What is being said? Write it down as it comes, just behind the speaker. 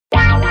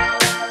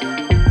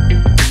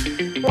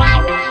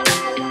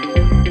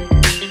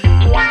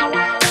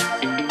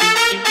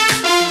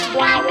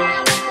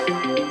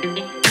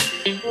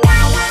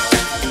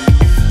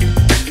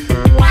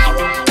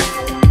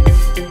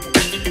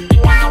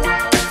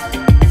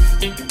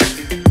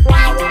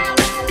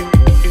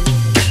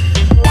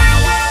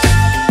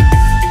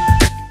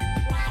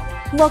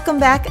welcome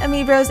back,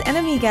 Amiibros and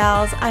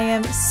Amigals. I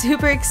am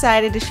super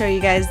excited to show you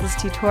guys this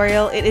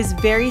tutorial. It is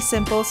very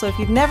simple, so if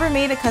you've never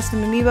made a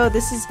custom Amiibo,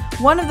 this is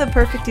one of the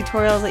perfect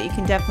tutorials that you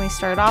can definitely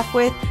start off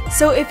with.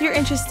 So if you're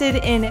interested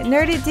in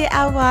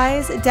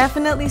𝘚𝘬𝘚𝘬𝘬𝘚,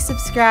 definitely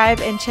subscribe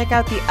and check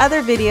out the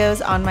other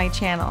videos on my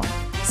channel.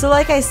 So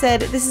like I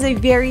said, this is a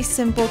very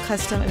simple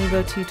custom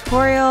Amiibo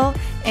tutorial,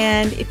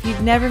 and if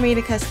you've never made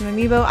a custom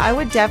Amiibo, I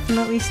would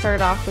definitely start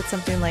off with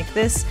something like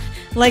this.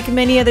 Like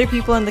many other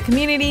people in the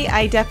community,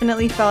 I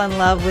definitely fell in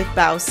love with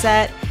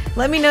BOWSETTE.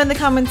 Let me know in the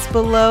comments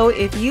below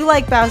if you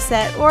like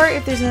BOWSETTE or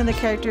if there's another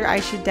character I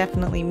should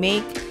definitely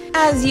make.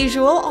 As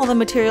usual, all the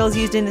materials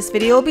used in this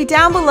video will be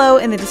down below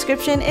in the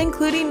description,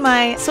 including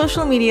my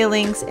social media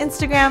links,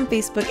 Instagram,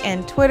 Facebook,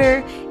 and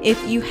Twitter.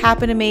 If you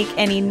happen to make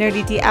any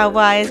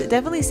𝘚𝘬𝘚𝘬𝘬𝘚,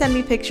 definitely send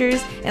me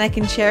pictures and I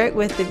can share it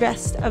with the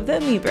rest of the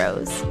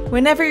Amiibros.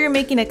 Whenever you're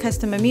making a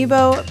custom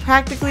Amiibo,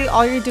 practically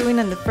all you're doing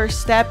on the first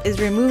step is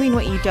removing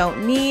what you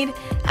don't need.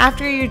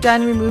 After you're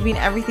done removing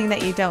everything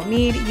that you don't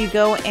need, you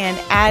go and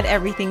add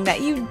everything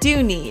that you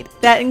do need.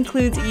 That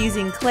includes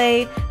using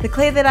clay. The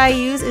clay that I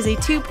use is a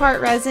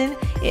 2-part resin.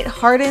 It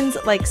hardens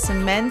like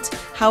cement,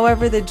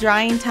 however the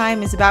drying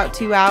time is about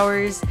 2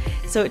 hours,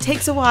 so it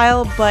takes a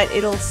while, but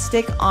it'll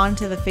stick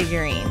onto the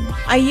figurine.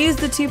 I used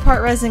the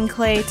 2-part resin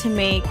clay to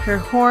make her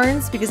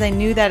horns because I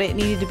knew that it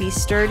needed to be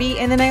sturdy,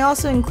 and then I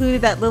also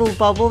included that little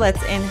bubble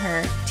that's in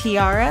her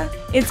tiara.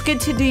 It's good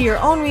to do your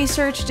own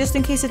research just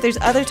in case if there's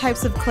other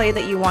types of clay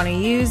that you want to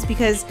use,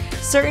 because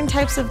certain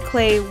types of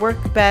clay work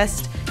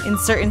best in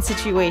certain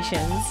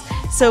situations.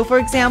 So for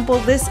example,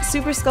 this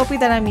Super Sculpey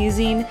that I'm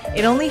using,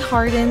 it only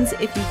hardens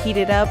if you heat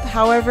it up.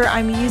 However,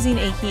 I'm using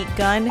a heat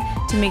gun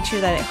to make sure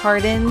that it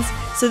hardens.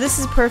 So this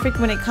is perfect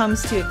when it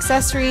comes to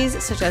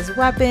accessories such as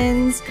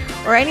weapons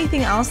or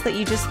anything else that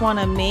you just want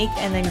to make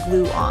and then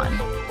glue on.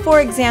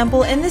 For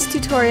example, in this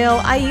tutorial,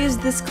 I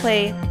used this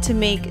clay to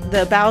make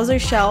the Bowser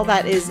shell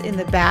that is in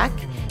the back.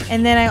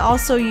 And then I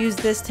also used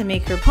this to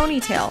make her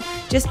ponytail,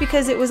 just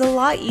because it was a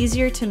lot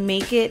easier to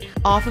make it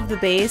off of the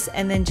base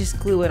and then just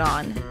glue it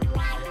on.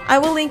 I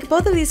will link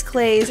both of these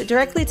clays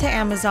directly to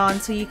Amazon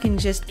so you can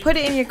just put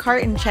it in your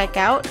cart and check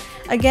out.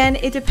 Again,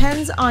 it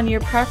depends on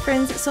your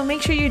preference, so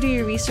make sure you do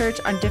your research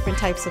on different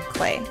types of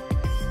clay.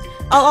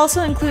 I'll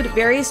also include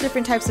various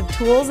different types of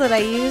tools that I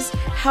use.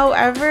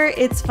 However,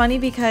 it's funny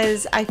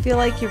because I feel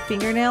like your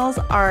fingernails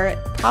are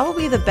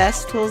probably the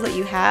best tools that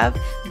you have,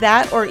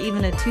 that or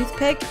even a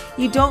toothpick.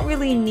 You don't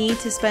really need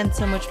to spend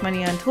so much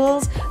money on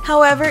tools.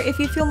 However, if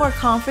you feel more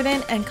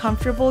confident and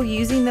comfortable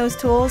using those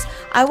tools,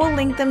 I will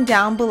link them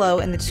down below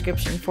in the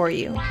description for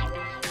you.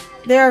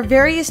 There are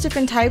various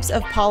different types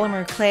of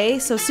polymer clay,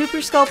 so Super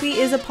Sculpey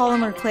is a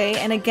polymer clay,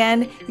 and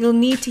again, you'll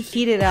need to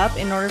heat it up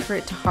in order for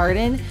it to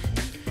harden.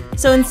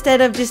 So instead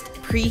of just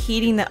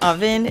preheating the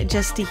oven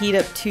just to heat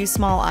up 2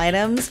 small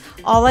items,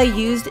 all I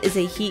used is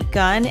a heat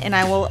gun, and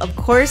I will of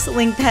course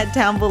link that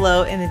down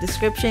below in the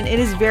description. It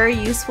is very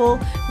useful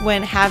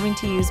when having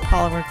to use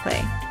polymer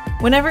clay.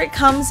 Whenever it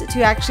comes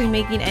to actually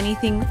making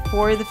anything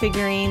for the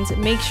figurines,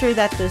 make sure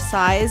that the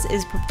size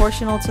is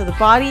proportional to the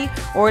body,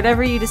 or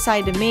whatever you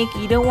decide to make.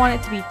 You don't want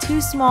it to be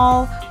too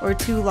small or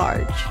too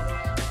large.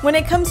 When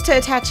it comes to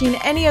attaching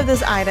any of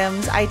those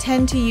items, I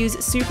tend to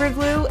use super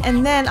glue,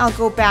 and then I'll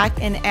go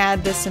back and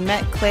add the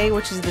cement clay,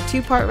 which is the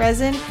 2-part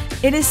resin.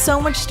 It is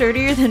so much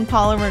sturdier than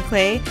polymer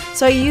clay,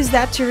 so I use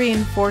that to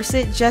reinforce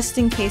it just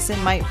in case it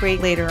might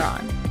break later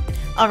on.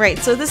 Alright,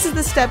 so this is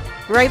the step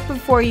right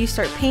before you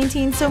start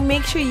painting, so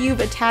make sure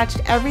you've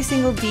attached every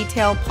single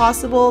detail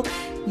possible.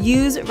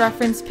 Use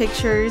reference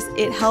pictures,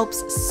 it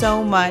helps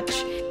so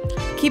much.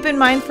 Keep in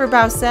mind for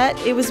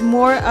BOWSETTE, it was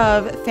more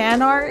of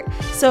fan art,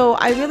 so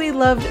I really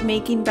loved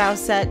making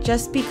BOWSETTE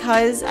just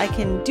because I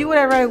can do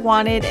whatever I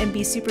wanted and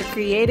be super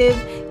creative.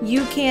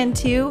 You can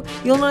too.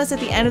 You'll notice at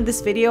the end of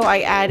this video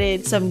I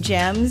added some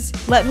gems.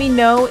 Let me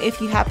know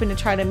if you happen to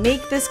try to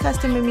make this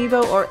custom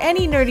Amiibo or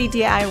any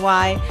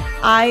𝘚𝘬𝘚𝘬𝘚.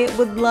 I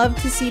would love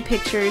to see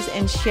pictures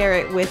and share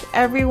it with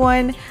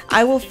everyone.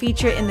 I will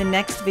feature it in the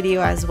next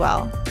video as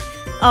well.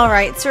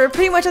 Alright, so we're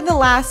pretty much on the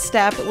last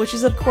step, which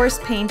is of course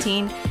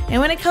painting. And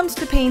when it comes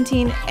to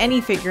painting any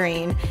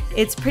figurine,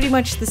 it's pretty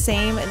much the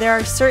same. There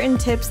are certain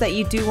tips that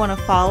you do want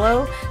to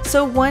follow.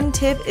 So one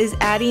tip is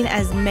adding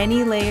as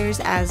many layers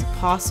as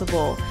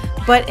possible.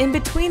 But in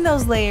between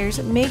those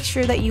layers, make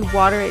sure that you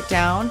water it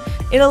down.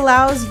 It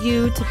allows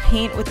you to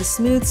paint with a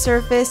smooth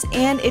surface,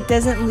 and it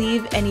doesn't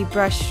leave any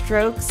brush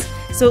strokes,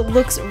 so it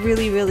looks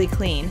really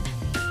clean.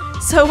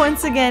 So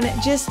once again,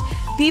 just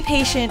be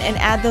patient and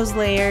add those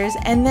layers,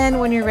 and then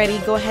when you're ready,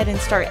 go ahead and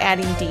start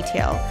adding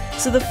detail.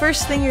 So the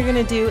first thing you're going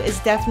to do is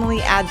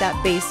definitely add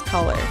that base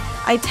color.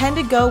 I tend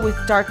to go with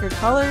darker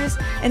colors,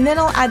 and then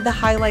I'll add the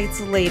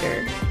highlights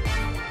later.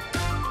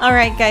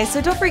 Alright guys,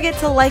 so don't forget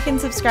to like and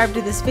subscribe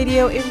to this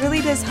video. It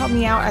really does help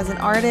me out as an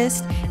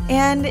artist.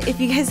 And if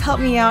you guys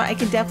help me out, I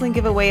can definitely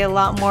give away a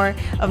lot more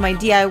of my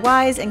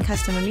DIYs and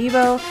custom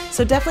amiibo.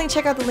 So definitely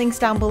check out the links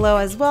down below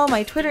as well,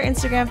 my Twitter,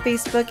 Instagram,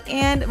 Facebook,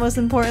 and most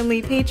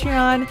importantly,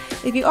 Patreon.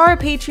 If you are a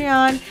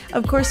Patreon,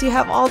 of course you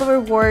have all the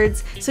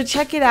rewards, so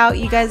check it out.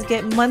 You guys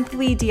get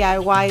monthly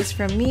DIYs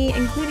from me,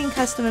 including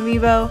custom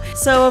amiibo.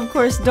 So of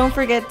course, don't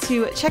forget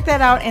to check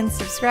that out and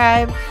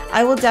subscribe.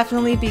 I will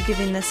definitely be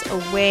giving this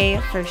away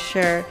for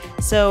sure,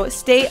 so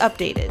stay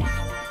updated.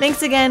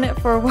 Thanks again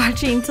for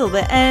watching till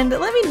the end.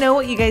 Let me know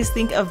what you guys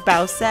think of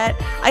Bowsette.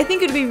 I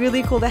think it'd be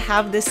really cool to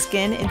have this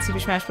skin in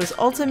Super Smash Bros.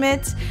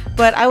 Ultimate,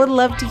 but I would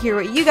love to hear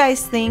what you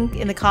guys think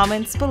in the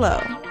comments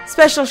below.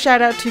 Special shout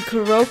out to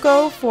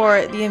Kuroko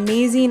for the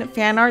amazing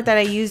fan art that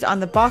I used on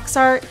the box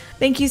art.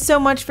 Thank you so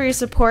much for your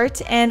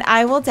support, and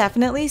I will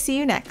definitely see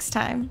you next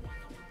time.